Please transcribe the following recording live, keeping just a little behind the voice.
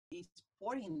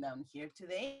supporting them here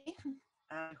today.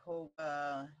 I hope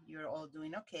you're all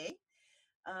doing okay.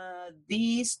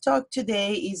 This talk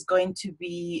today is going to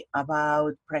be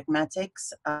about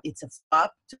pragmatics. It's a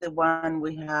follow-up to the one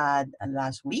we had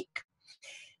last week.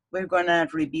 We're going to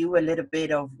review a little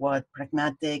bit of what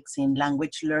pragmatics in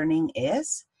language learning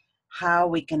is, how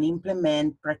we can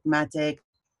implement pragmatic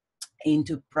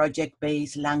into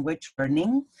project-based language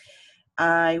learning.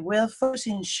 I will focus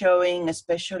in showing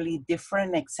especially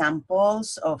different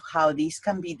examples of how this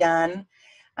can be done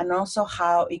and also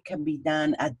how it can be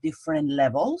done at different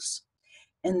levels.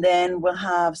 And then we'll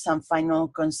have some final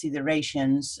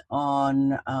considerations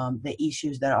on the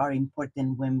issues that are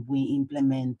important when we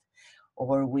implement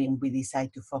or when we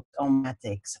decide to focus on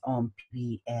pragmatics on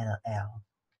PBLL.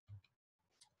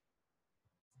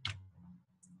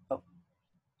 Oh.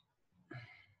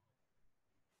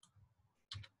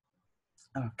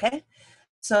 Okay.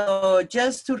 So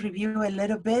just to review a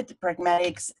little bit,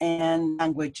 pragmatics and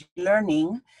language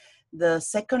learning, the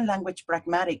second language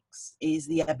pragmatics is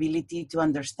the ability to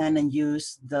understand and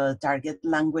use the target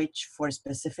language for a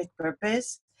specific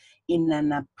purpose in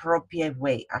an appropriate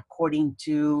way, according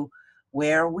to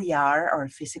where we are, our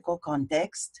physical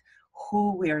context,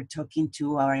 who we are talking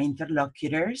to, our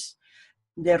interlocutors,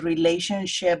 the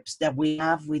relationships that we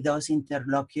have with those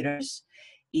interlocutors,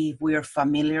 if we are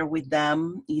familiar with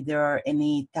them, either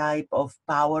any type of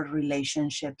power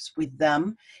relationships with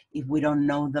them, if we don't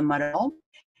know them at all,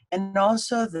 and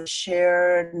also the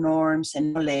shared norms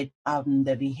and knowledge of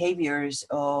the behaviors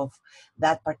of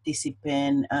that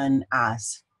participant and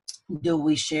us. Do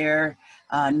we share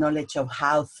knowledge of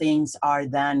how things are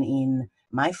done in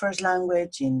my first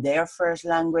language, in their first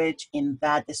language, in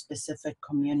that specific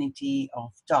community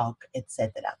of talk,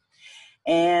 etc.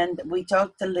 And we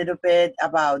talked a little bit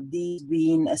about these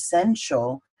being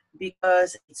essential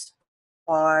because it's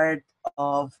part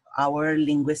of our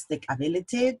linguistic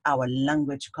ability, our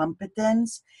language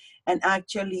competence, and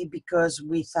actually because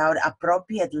without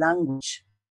appropriate language,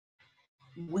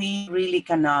 we really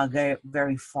cannot get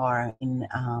very far in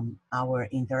our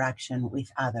interaction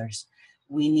with others.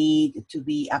 We need to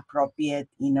be appropriate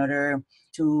in order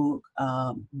to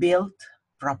build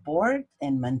rapport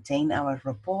and maintain our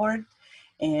rapport,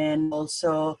 and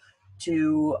also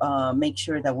to make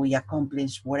sure that we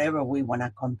accomplish whatever we want to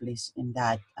accomplish in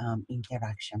that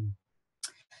interaction.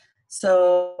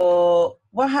 So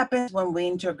what happens when we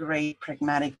integrate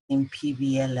pragmatic in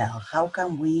PBLL? How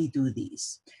can we do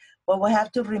this? Well, we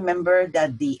have to remember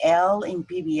that the L in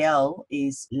PBL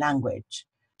is language.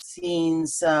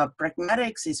 Since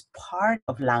pragmatics is part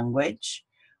of language,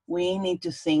 we need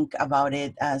to think about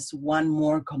it as one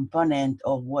more component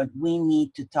of what we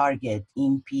need to target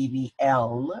in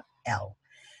PBLL.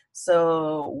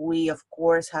 So we, of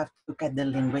course, have to look at the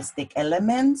linguistic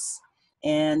elements,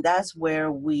 and that's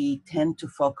where we tend to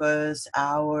focus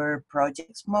our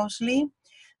projects mostly.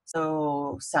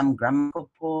 So some grammatical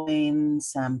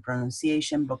points, some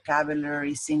pronunciation,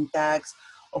 vocabulary, syntax,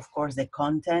 of course, the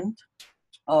content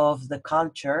of the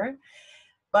culture.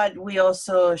 But we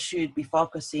also should be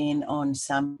focusing on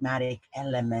some thematic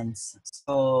elements.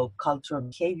 So cultural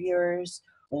behaviors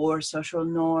or social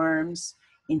norms,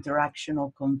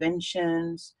 interactional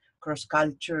conventions,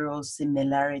 cross-cultural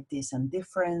similarities and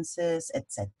differences,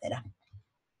 etc.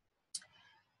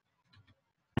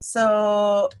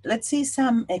 So let's see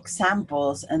some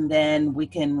examples and then we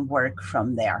can work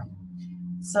from there.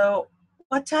 So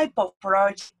what type of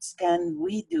projects can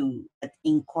we do that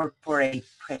incorporate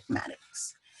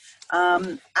pragmatics?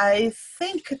 I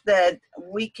think that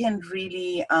we can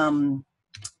really do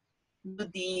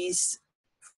these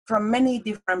from many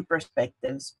different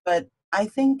perspectives, but I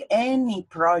think any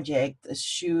project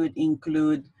should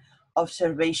include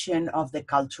observation of the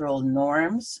cultural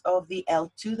norms of the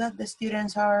L2 that the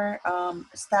students are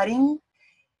studying.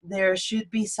 There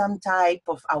should be some type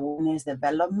of awareness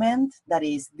development. That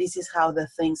is, this is how the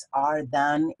things are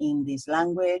done in this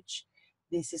language.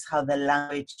 This is how the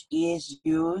language is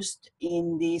used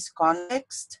in this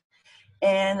context.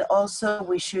 And also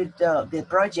we should, the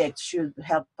project should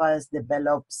help us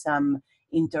develop some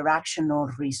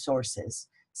interactional resources,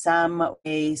 some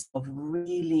ways of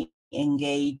really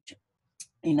engage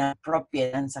in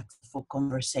appropriate and successful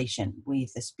conversation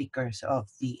with the speakers of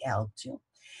the L2.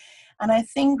 And I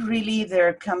think really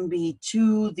there can be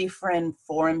two different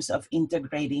forms of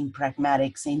integrating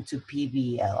pragmatics into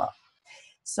PBL.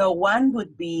 So one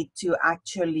would be to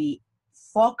actually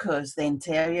focus the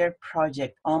entire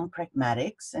project on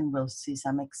pragmatics, and we'll see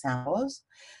some examples.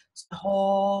 So the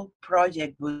whole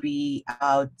project would be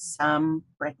about some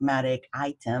pragmatic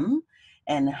item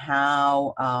and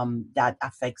how that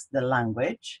affects the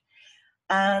language.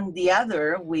 And the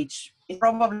other, which is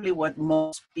probably what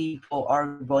most people are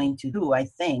going to do, I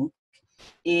think,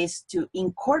 is to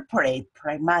incorporate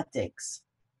pragmatics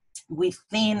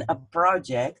within a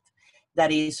project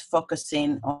that is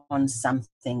focusing on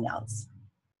something else.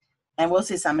 And we'll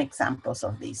see some examples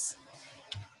of this.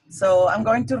 So I'm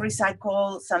going to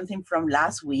recycle something from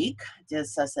last week,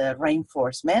 just as a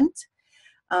reinforcement.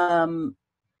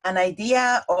 An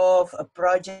idea of a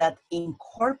project that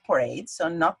incorporates, so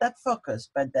not that focus,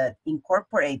 but that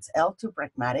incorporates L2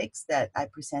 pragmatics that I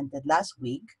presented last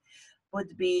week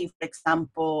would be, for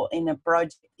example, in a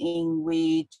project in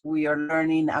which we are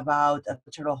learning about a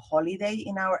cultural holiday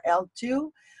in our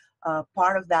L2.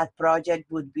 Part of that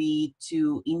project would be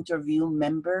to interview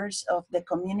members of the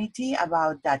community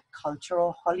about that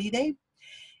cultural holiday.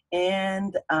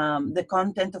 And the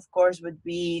content, of course, would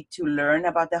be to learn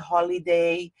about the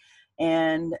holiday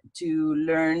and to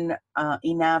learn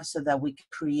enough so that we can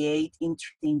create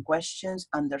interesting questions,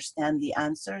 understand the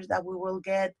answers that we will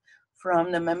get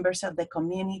from the members of the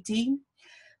community.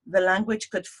 The language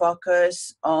could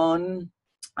focus on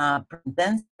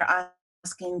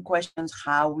asking questions,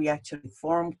 how we actually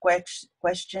form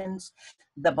questions,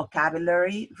 the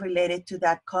vocabulary related to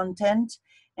that content,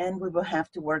 and we will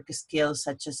have to work skills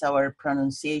such as our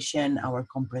pronunciation, our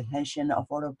comprehension of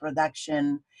oral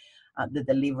production, the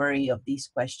delivery of these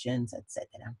questions,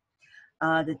 etc.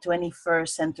 The 21st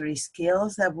century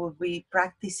skills that we'll be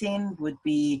practicing would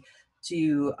be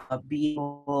to be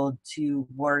able to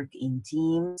work in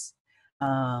teams,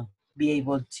 be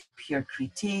able to peer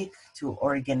critique, to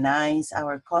organize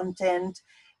our content,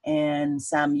 and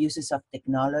some uses of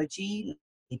technology,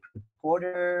 like a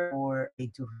recorder or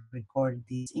to record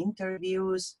these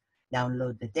interviews,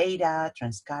 download the data,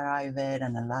 transcribe it,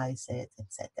 analyze it,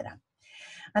 etc.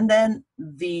 And then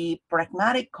the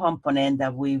pragmatic component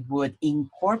that we would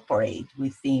incorporate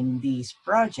within this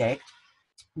project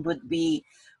would be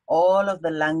all of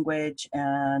the language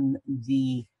and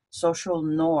the social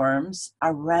norms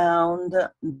around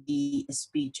the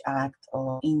speech act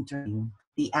of interviewing,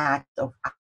 the act of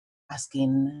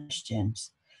asking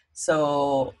questions.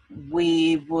 So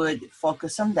we would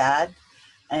focus on that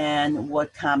and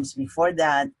what comes before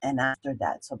that and after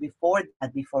that. So before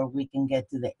that, before we can get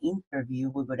to the interview,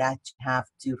 we would actually have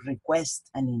to request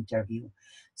an interview.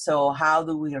 So how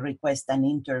do we request an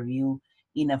interview?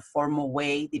 In a formal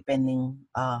way, depending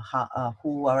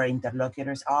who our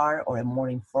interlocutors are, or a more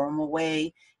informal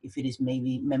way, if it is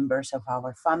maybe members of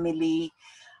our family.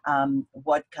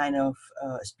 What kind of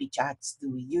speech acts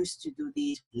do we use to do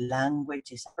this?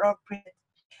 Language is appropriate.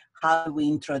 How do we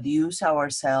introduce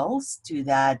ourselves to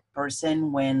that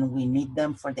person when we meet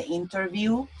them for the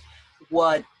interview?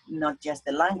 What, not just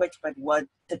the language, but what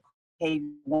the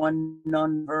one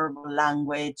nonverbal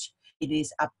language it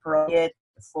is appropriate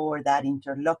for that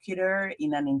interlocutor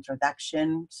in an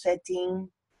introduction setting.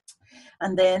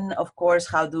 And then, of course,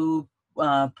 how to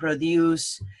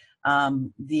produce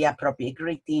the appropriate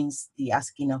greetings, the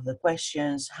asking of the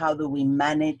questions, how do we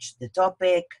manage the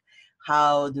topic,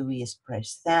 how do we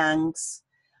express thanks,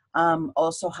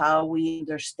 also how we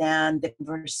understand the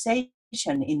conversation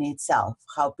in itself,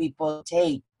 how people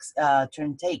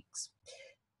turn takes,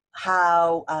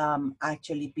 how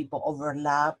actually people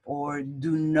overlap or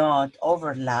do not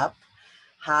overlap,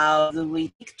 how do we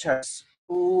take turns,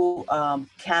 who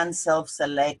can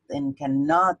self-select and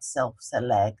cannot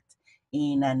self-select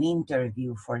in an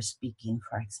interview for speaking,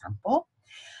 for example.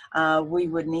 We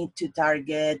would need to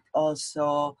target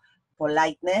also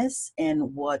politeness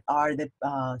and what are the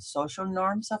social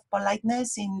norms of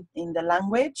politeness in the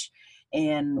language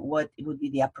and what would be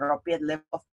the appropriate level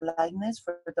of politeness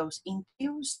for those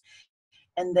interviews.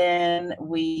 And then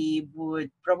we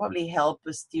would probably help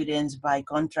students by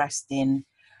contrasting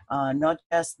not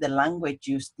just the language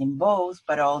used in both,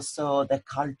 but also the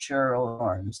cultural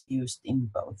norms used in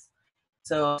both.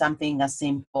 So something as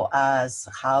simple as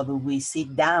how do we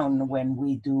sit down when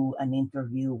we do an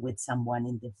interview with someone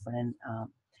in different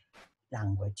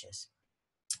languages.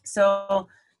 So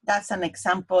that's an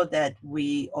example that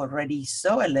we already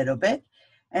saw a little bit.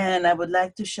 And I would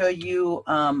like to show you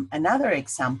another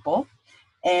example.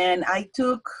 And I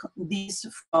took this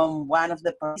from one of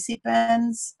the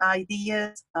participants'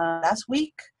 ideas last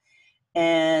week.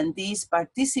 And this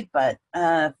participant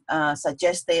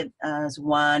suggested as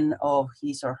one of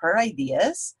his or her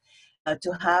ideas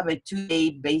to have a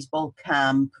 2-day baseball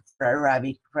camp for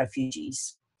Arabic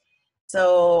refugees.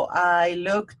 So I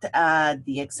looked at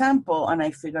the example and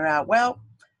I figured out, well,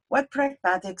 what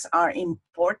pragmatics are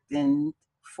important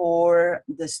for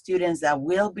the students that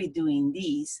will be doing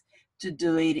these to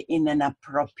do it in an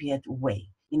appropriate way,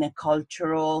 in a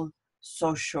cultural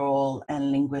social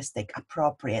and linguistic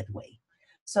appropriate way.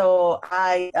 So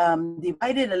I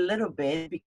divided a little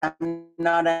bit because I'm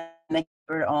not an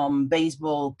expert on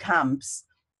baseball camps,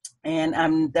 and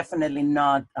I'm definitely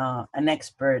not an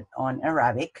expert on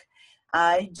Arabic.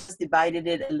 I just divided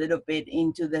it a little bit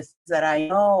into the things that I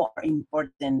know are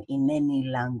important in any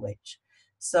language.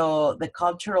 So the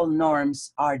cultural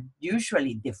norms are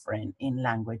usually different in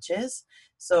languages.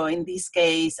 So in this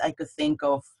case, I could think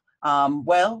of,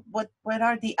 well, what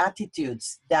are the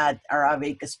attitudes that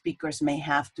Arabic speakers may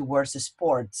have towards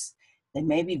sports? They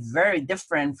may be very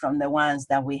different from the ones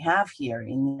that we have here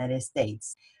in the United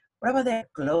States. What about their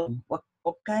clothing? What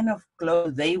kind of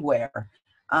clothes they wear?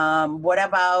 What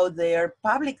about their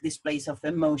public displays of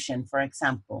emotion, for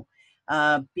example?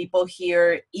 People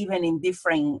here, even in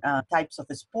different types of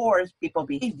sports, people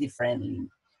behave differently.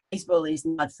 Baseball is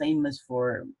not famous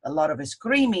for a lot of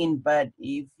screaming, but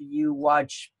if you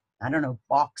watch, I don't know,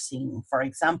 boxing, for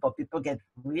example, people get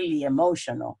really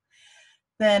emotional.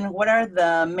 Then what are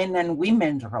the men and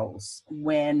women roles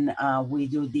when we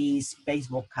do this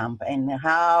baseball camp, and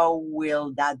how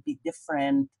will that be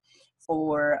different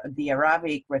for the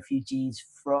Arabic refugees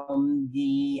from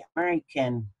the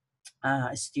American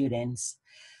students?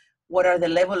 What are the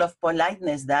level of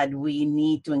politeness that we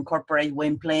need to incorporate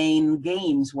when playing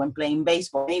games, when playing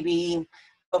baseball? Maybe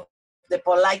the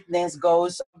politeness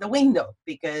goes out the window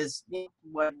because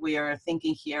what we are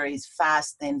thinking here is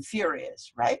fast and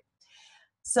furious, right?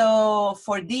 So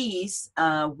for these,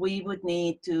 we would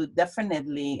need to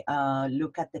definitely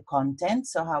look at the content,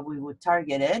 so how we would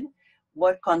target it,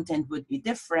 what content would be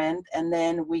different, and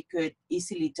then we could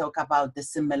easily talk about the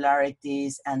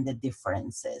similarities and the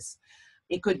differences.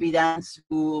 It could be done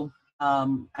through a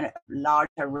large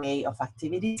array of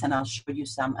activities, and I'll show you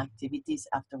some activities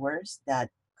afterwards that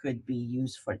could be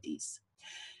used for these.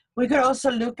 We could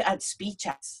also look at speech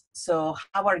acts. So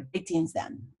how are greetings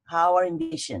done? How are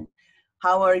invitation?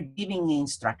 How are giving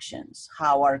instructions?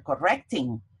 How are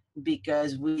correcting?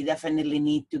 Because we definitely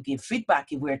need to give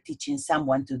feedback if we're teaching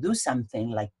someone to do something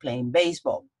like playing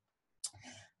baseball.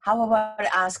 How about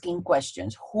asking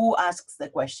questions? Who asks the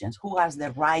questions? Who has the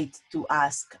right to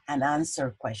ask and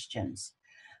answer questions?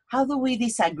 How do we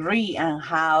disagree, and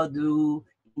how do,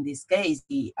 in this case,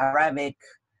 the Arabic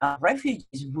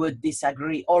refugees would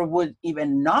disagree or would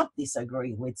even not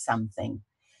disagree with something?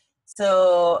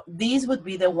 So these would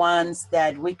be the ones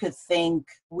that we could think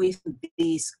with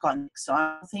this context. So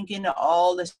I'm thinking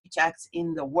all the speech acts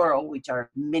in the world, which are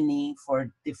many for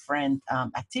different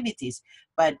activities,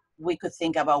 but we could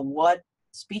think about what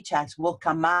speech acts will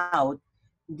come out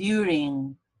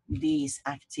during this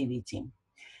activity.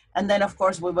 And then, of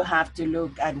course, we will have to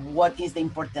look at what is the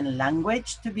important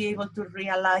language to be able to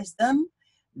realize them,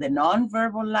 the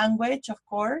nonverbal language, of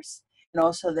course, and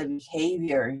also the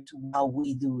behavior while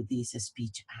we do these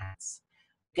speech acts.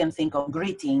 You can think of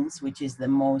greetings, which is the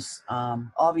most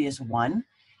obvious one.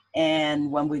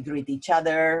 And when we greet each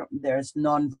other, there's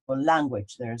nonverbal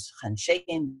language. There's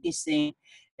handshaking, kissing,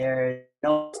 there's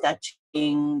nose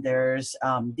touching, there's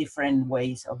different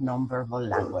ways of nonverbal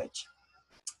language.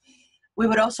 We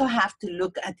would also have to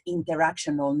look at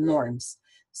interactional norms.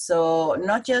 So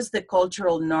not just the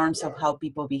cultural norms of how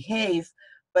people behave,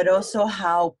 but also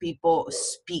how people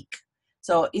speak.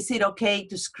 So is it okay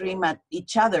to scream at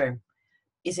each other?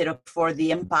 Is it okay for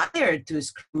the umpire to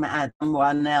scream at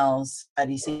someone else? But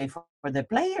is it okay for the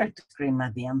player to scream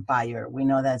at the umpire? We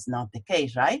know that's not the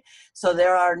case, right? So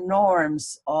there are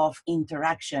norms of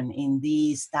interaction in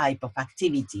this type of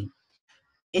activity.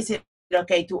 Is it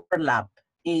okay to overlap?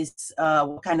 Is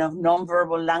what kind of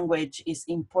nonverbal language is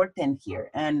important here?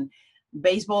 And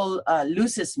baseball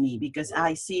loses me because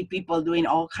I see people doing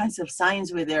all kinds of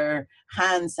signs with their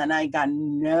hands and I got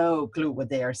no clue what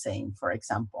they are saying, for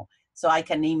example. So I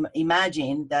can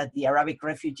imagine that the Arabic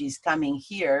refugees coming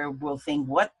here will think,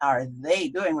 what are they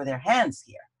doing with their hands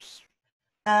here?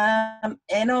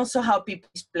 And also how people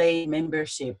display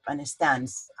membership and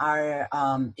stance.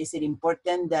 Is it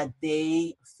important that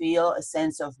they feel a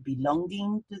sense of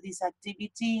belonging to this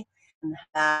activity, and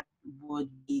that would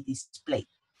be displayed?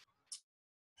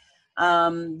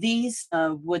 These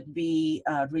would be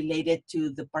related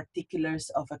to the particulars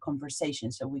of a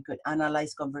conversation. So we could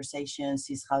analyze conversations,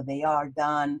 see how they are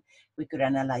done. We could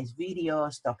analyze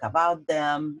videos, talk about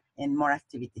them, and more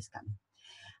activities coming.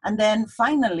 And then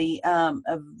finally,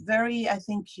 a very, I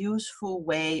think, useful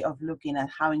way of looking at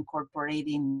how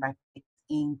incorporating practice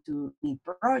into a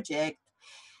project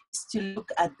is to look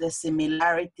at the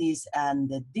similarities and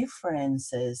the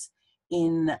differences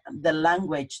in the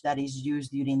language that is used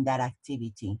during that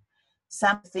activity.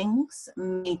 Some things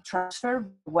may transfer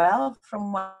well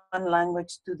from one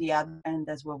language to the other, and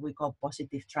that's what we call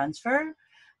positive transfer.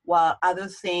 While other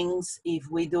things,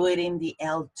 if we do it in the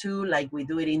L2, like we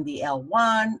do it in the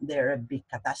L1, they're a big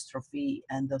catastrophe,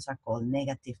 and those are called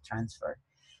negative transfer.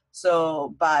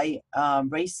 So by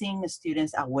raising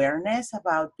students' awareness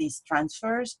about these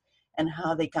transfers and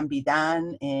how they can be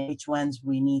done and which ones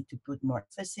we need to put more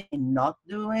emphasis in not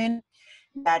doing,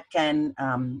 that can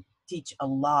teach a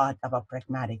lot about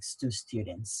pragmatics to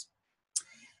students.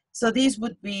 So this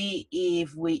would be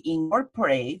if we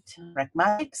incorporate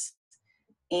pragmatics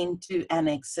into an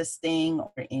existing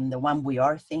or in the one we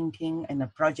are thinking and a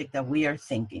project that we are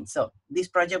thinking. So this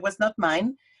project was not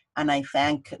mine, and I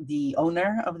thank the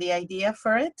owner of the idea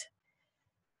for it.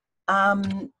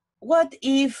 What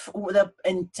if the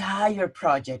entire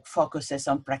project focuses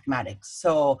on pragmatics?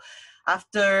 So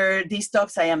after these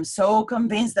talks, I am so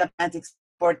convinced that pragmatics is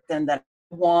important that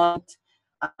I want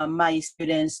my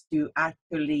students to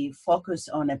actually focus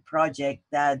on a project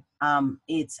that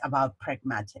it's about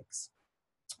pragmatics.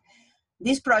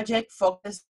 This project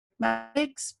focuses on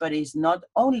pragmatics, but it's not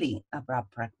only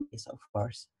about pragmatics, of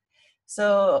course.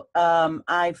 So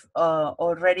I've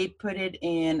already put it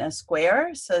in a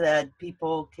square so that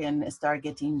people can start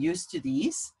getting used to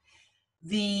these.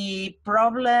 The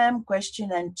problem,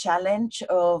 question, and challenge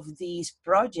of this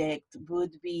project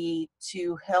would be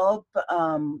to help.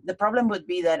 The problem would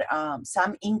be that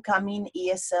some incoming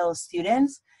ESL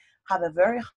students have a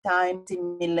very hard time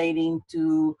assimilating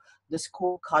to the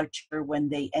school culture when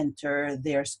they enter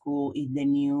their school in the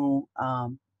new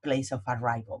place of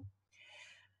arrival.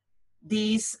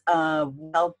 These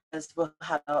will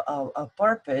have a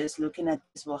purpose. Looking at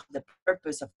this will have the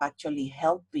purpose of actually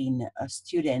helping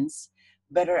students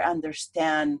better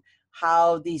understand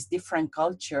how these different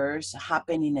cultures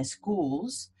happen in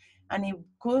schools, and it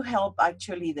could help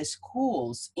actually the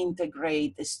schools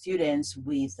integrate the students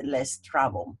with less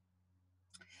trouble.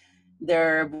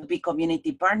 There will be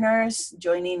community partners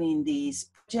joining in this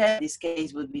project. In this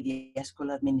case would be the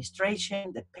school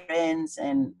administration, the parents,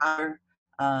 and other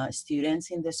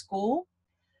students in the school.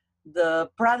 The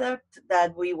product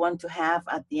that we want to have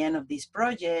at the end of this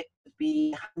project would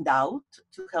be a handout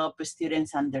to help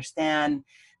students understand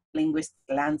linguistic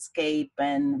landscape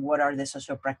and what are the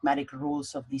socio-pragmatic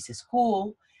rules of this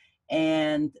school.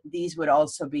 And these would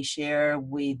also be shared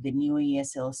with the new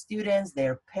ESL students,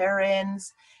 their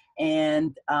parents,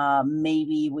 and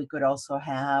maybe we could also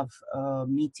have a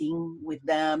meeting with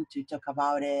them to talk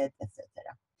about it, etc.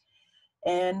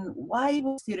 And why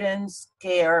would students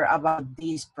care about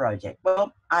this project?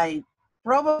 Well,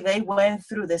 probably they went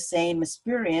through the same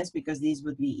experience because these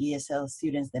would be ESL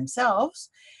students themselves,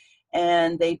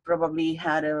 and they probably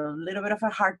had a little bit of a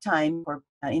hard time for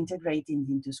integrating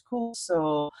into school.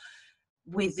 So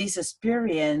with this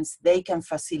experience, they can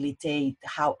facilitate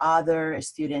how other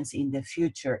students in the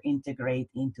future integrate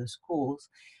into schools,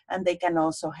 and they can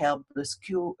also help the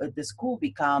school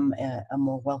become a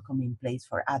more welcoming place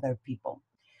for other people.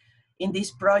 In this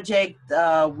project,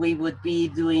 we would be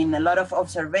doing a lot of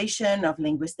observation of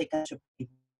linguistic and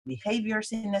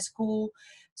behaviors in a school.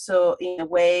 So in a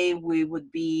way, we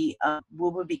would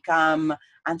become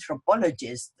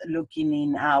anthropologists looking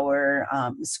in our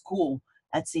school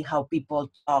and see how people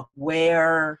talk,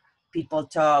 where people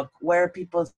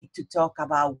need to talk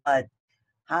about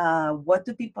what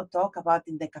do people talk about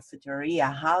in the cafeteria?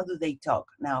 How do they talk?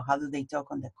 Now, how do they talk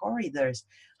on the corridors?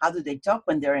 How do they talk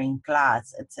when they're in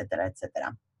class, etc.,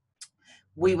 etc.?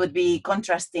 We would be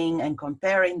contrasting and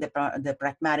comparing the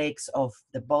pragmatics of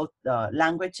both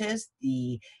languages,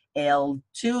 the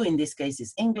L2 in this case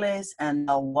is English, and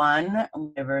L1,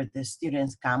 wherever the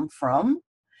students come from,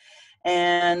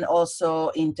 and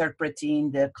also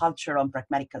interpreting the cultural and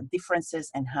pragmatic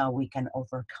differences and how we can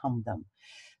overcome them.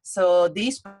 So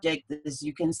this project, as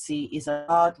you can see, is a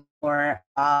lot more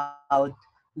about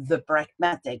the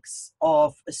pragmatics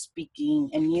of speaking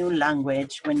a new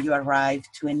language when you arrive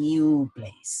to a new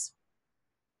place.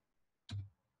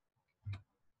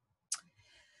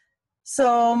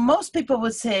 So most people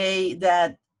would say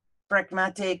that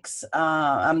pragmatics,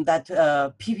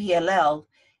 PBLL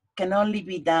can only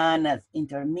be done at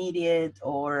intermediate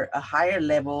or a higher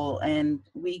level. And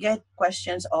we get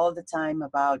questions all the time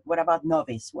about, what about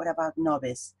novice? What about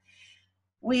novice?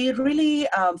 We really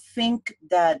think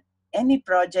that any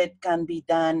project can be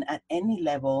done at any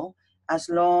level as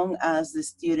long as the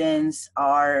students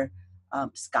are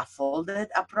scaffolded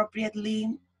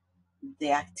appropriately,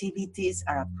 the activities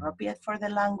are appropriate for the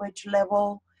language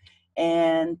level.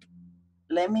 And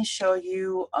let me show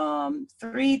you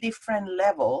 3 different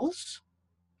levels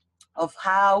of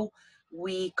how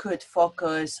we could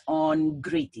focus on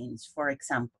greetings, for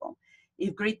example.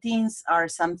 If greetings are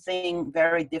something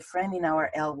very different in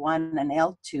our L1 and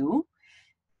L2,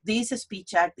 this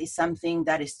speech act is something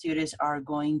that students are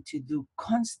going to do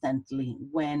constantly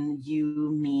when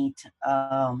you meet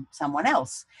someone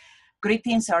else.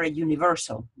 Greetings are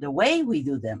universal. The way we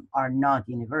do them are not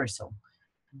universal,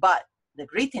 but the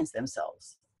greetings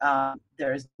themselves,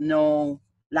 there's no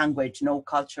language, no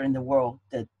culture in the world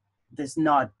that does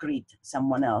not greet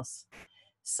someone else.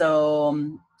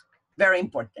 So very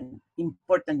important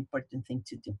thing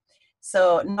to do.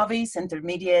 So novice,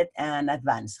 intermediate, and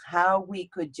advanced, how we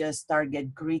could just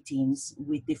target greetings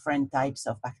with different types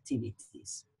of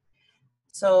activities.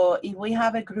 So if we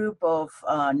have a group of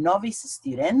novice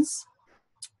students,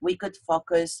 we could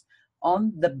focus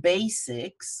on the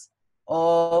basics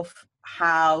of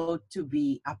how to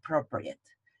be appropriate.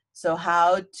 So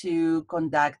how to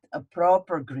conduct a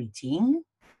proper greeting,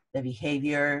 the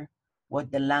behavior,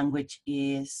 what the language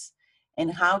is,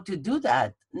 and how to do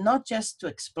that, not just to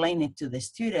explain it to the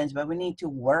students, but we need to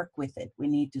work with it. We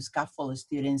need to scaffold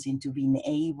students into being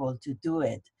able to do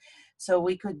it. So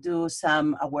we could do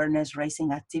some awareness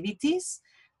raising activities,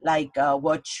 like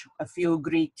watch a few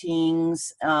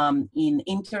greetings in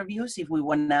interviews. If we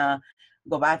wanna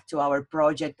go back to our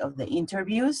project of the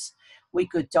interviews, we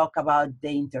could talk about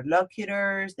the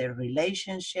interlocutors, their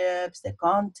relationships, the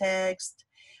context.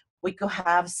 We could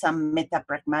have some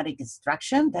meta-pragmatic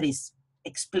instruction, that is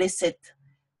explicit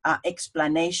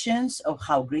explanations of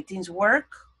how greetings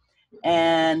work.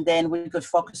 And then we could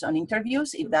focus on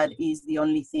interviews if that is the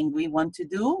only thing we want to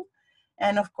do.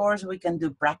 And of course, we can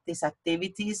do practice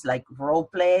activities like role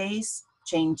plays,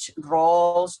 change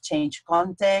roles, change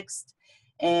context,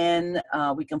 and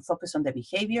we can focus on the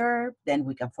behavior, then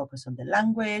we can focus on the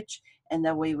language, and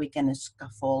that way we can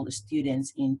scaffold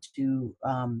students into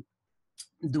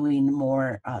doing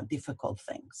more difficult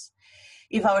things.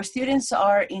 If our students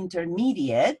are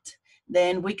intermediate,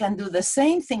 then we can do the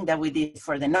same thing that we did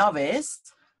for the novice,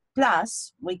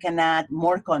 plus we can add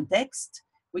more context,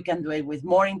 we can do it with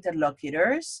more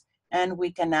interlocutors, and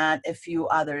we can add a few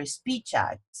other speech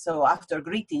acts. So after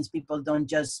greetings, people don't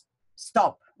just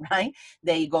stop, right?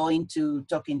 They go into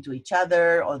talking to each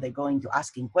other, or they go into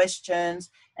asking questions,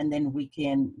 and then we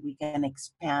can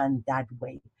expand that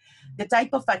way. The type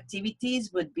of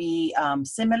activities would be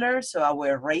similar. So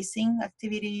our racing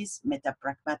activities,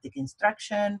 meta-pragmatic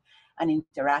instruction, and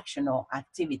interactional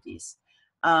activities.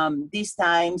 These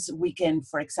times we can,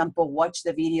 for example, watch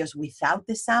the videos without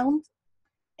the sound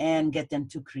and get them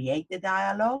to create the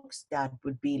dialogues. That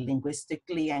would be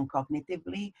linguistically and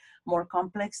cognitively more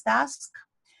complex task.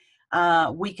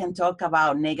 We can talk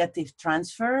about negative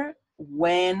transfer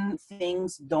when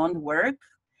things don't work.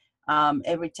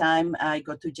 Every time I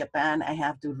go to Japan, I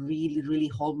have to really, really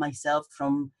hold myself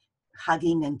from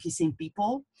hugging and kissing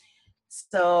people.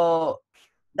 So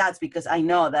that's because I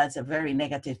know that's a very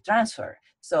negative transfer.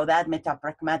 So that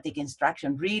meta-pragmatic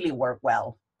instruction really worked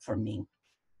well for me.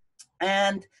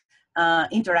 And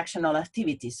interactional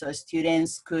activities. So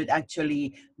students could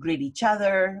actually greet each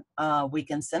other. We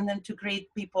can send them to greet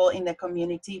people in the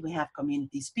community. We have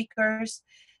community speakers.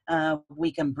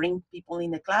 We can bring people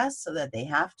in the class so that they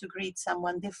have to greet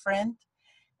someone different.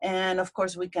 And of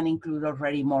course, we can include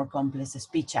already more complex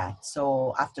speech acts.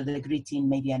 So after the greeting,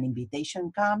 maybe an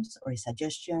invitation comes, or a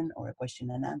suggestion, or a question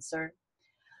and answer.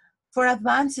 For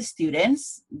advanced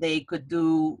students, we could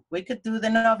do the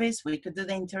novice, we could do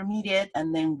the intermediate,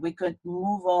 and then we could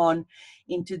move on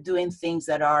into doing things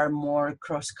that are more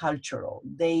cross-cultural.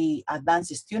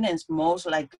 Advanced students most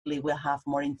likely will have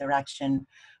more interaction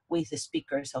with the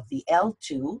speakers of the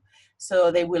L2, so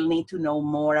they will need to know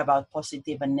more about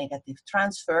positive and negative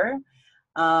transfer.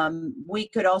 We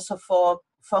could also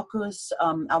focus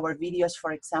our videos,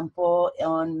 for example,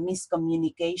 on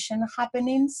miscommunication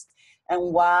happenings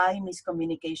and why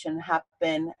miscommunication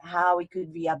happen, how it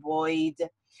could be avoided.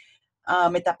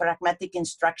 Meta-pragmatic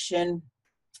instruction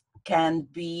can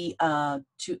be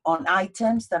on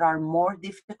items that are more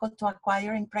difficult to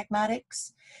acquire in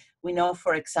pragmatics. We know,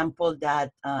 for example,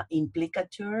 that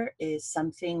implicature is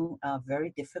something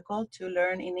very difficult to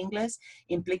learn in English.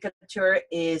 Implicature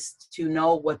is to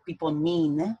know what people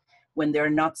mean when they're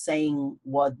not saying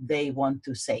what they want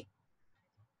to say.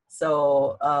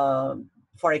 So,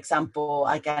 for example,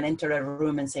 I can enter a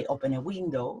room and say, open a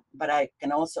window, but I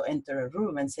can also enter a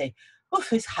room and say,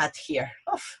 oof, it's hot here,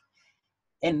 oof,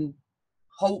 and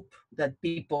hope that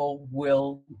people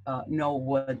will know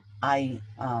what I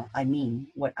mean,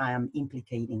 what I am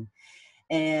implicating.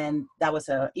 And that was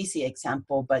an easy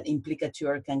example, but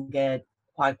implicature can get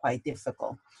quite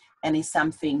difficult. And it's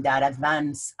something that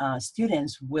advanced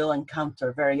students will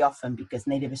encounter very often because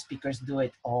native speakers do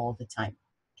it all the time.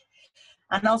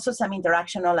 And also some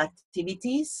interactional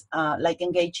activities, like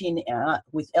engaging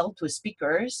with L2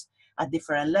 speakers at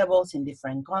different levels in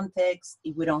different contexts.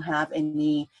 If we don't have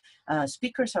any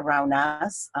speakers around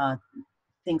us,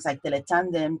 things like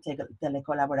teletandem,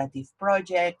 telecollaborative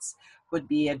projects would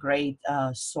be a great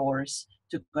source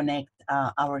to connect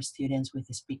our students with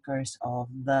the speakers of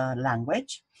the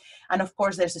language. And of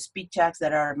course, there's speech acts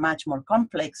that are much more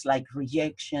complex, like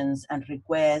rejections and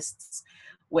requests,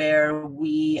 where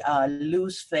we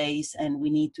lose face and we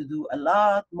need to do a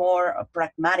lot more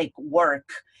pragmatic work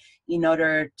in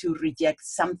order to reject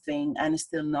something and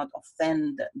still not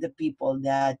offend the people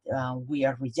that we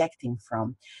are rejecting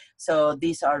from. So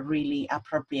these are really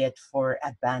appropriate for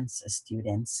advanced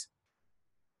students.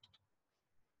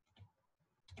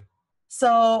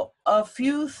 So a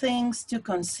few things to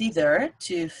consider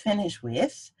to finish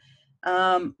with.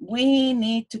 We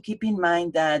need to keep in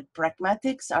mind that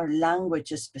pragmatics are language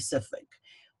specific.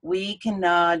 We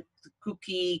cannot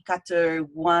cookie cutter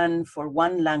one for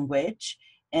one language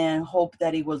and hope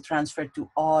that it will transfer to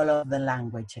all of the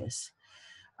languages.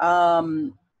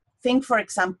 Think, for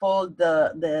example,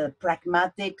 the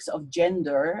pragmatics of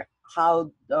gender,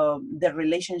 how the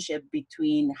relationship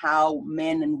between how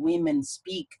men and women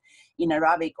speak in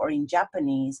Arabic or in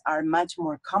Japanese are much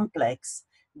more complex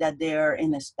than they're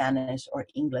in Spanish or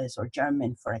English or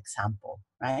German, for example,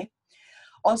 right?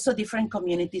 Also, different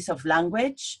communities of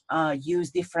language use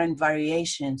different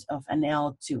variations of an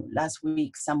L2. Last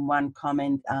week, someone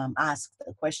asked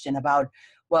a question about,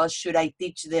 well, should I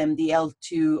teach them the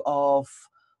L2 of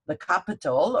the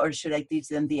capital, or should I teach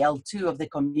them the L2 of the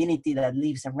community that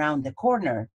lives around the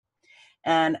corner?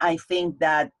 And I think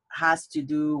that has to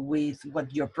do with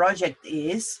what your project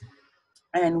is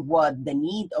and what the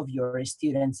need of your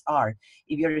students are.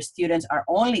 If your students are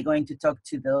only going to talk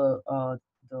to the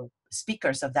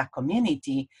speakers of that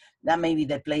community, that may be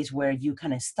the place where you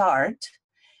can start.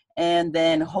 And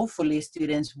then hopefully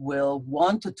students will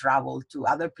want to travel to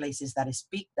other places that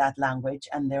speak that language,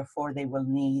 and therefore they will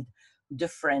need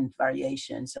different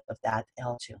variations of that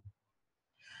L2.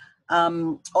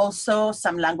 Also,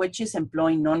 some languages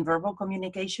employ nonverbal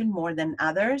communication more than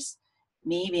others.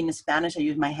 Me, being Spanish, I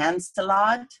use my hands a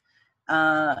lot.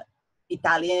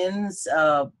 Italians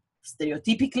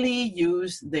stereotypically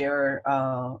use their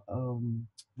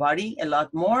body a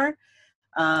lot more.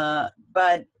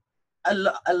 But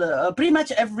pretty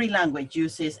much every language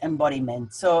uses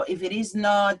embodiment. So if it is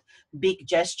not big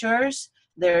gestures,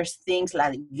 there's things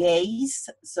like gaze.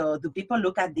 So do people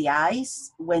look at the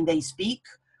eyes when they speak?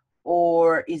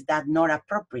 Or is that not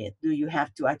appropriate? Do you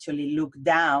have to actually look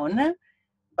down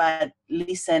but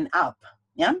listen up?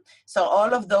 Yeah. So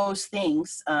all of those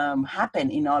things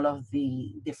happen in all of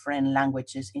the different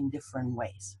languages in different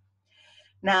ways.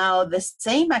 Now, the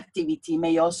same activity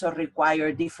may also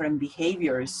require different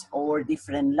behaviors or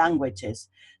different languages.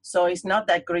 So it's not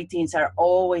that greetings are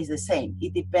always the same.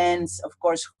 It depends, of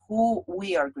course, who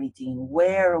we are greeting,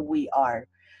 where we are.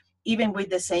 Even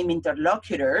with the same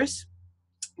interlocutors,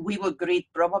 we will greet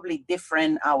probably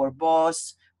different our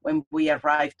boss when we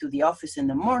arrive to the office in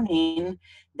the morning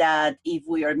that if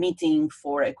we are meeting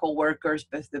for a co-worker's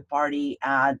birthday party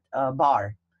at a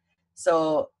bar.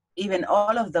 So even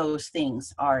all of those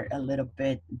things are a little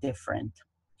bit different.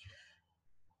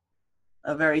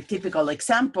 A very typical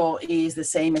example is the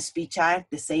same speech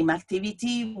act, the same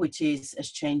activity, which is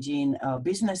exchanging a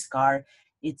business card.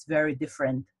 It's very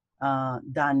different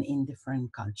done in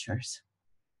different cultures.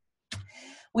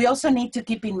 We also need to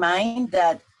keep in mind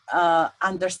that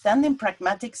understanding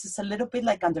pragmatics is a little bit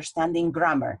like understanding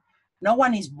grammar. No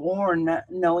one is born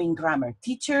knowing grammar.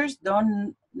 Teachers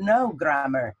don't know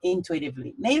grammar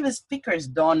intuitively. Native speakers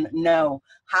don't know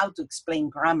how to explain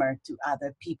grammar to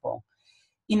other people.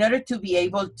 In order to be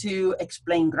able to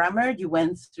explain grammar, you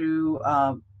went through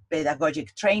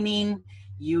pedagogic training,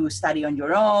 you study on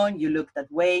your own, you looked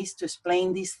at ways to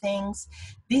explain these things.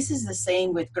 This is the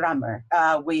same with grammar,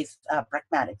 with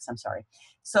pragmatics, I'm sorry.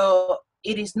 So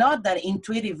it is not that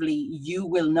intuitively you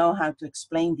will know how to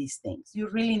explain these things. You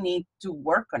really need to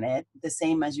work on it, the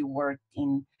same as you work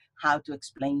in how to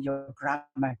explain your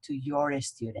grammar to your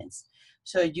students.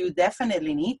 So you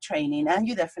definitely need training and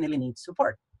you definitely need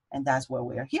support. And that's what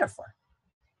we are here for.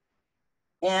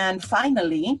 And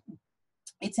finally,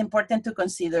 it's important to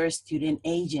consider student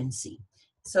agency.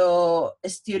 So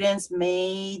students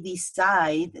may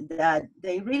decide that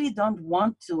they really don't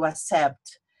want to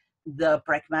accept the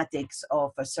pragmatics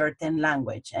of a certain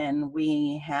language. And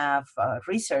we have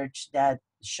research that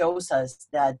shows us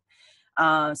that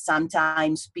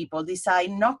Sometimes people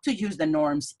decide not to use the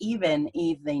norms even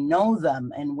if they know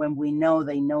them, and when we know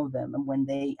they know them, and when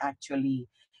they actually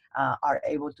are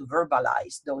able to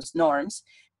verbalize those norms,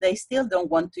 they still don't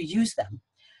want to use them.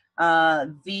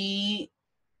 The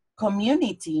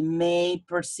community may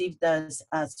perceive us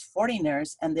as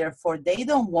foreigners, and therefore they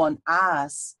don't want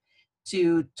us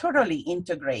to totally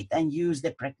integrate and use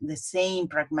the same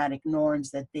pragmatic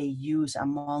norms that they use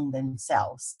among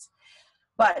themselves.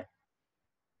 But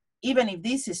even if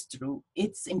this is true,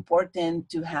 it's important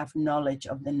to have knowledge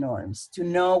of the norms, to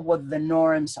know what the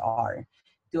norms are,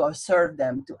 to observe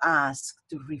them, to ask,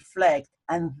 to reflect,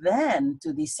 and then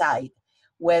to decide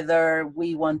whether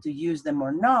we want to use them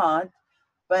or not.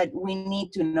 But we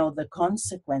need to know the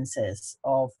consequences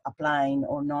of applying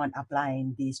or not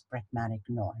applying these pragmatic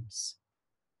norms.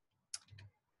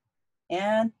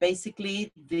 And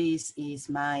basically, this is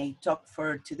my talk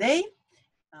for today.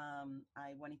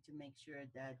 I wanted to make sure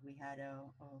that we had a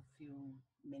few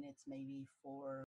minutes maybe for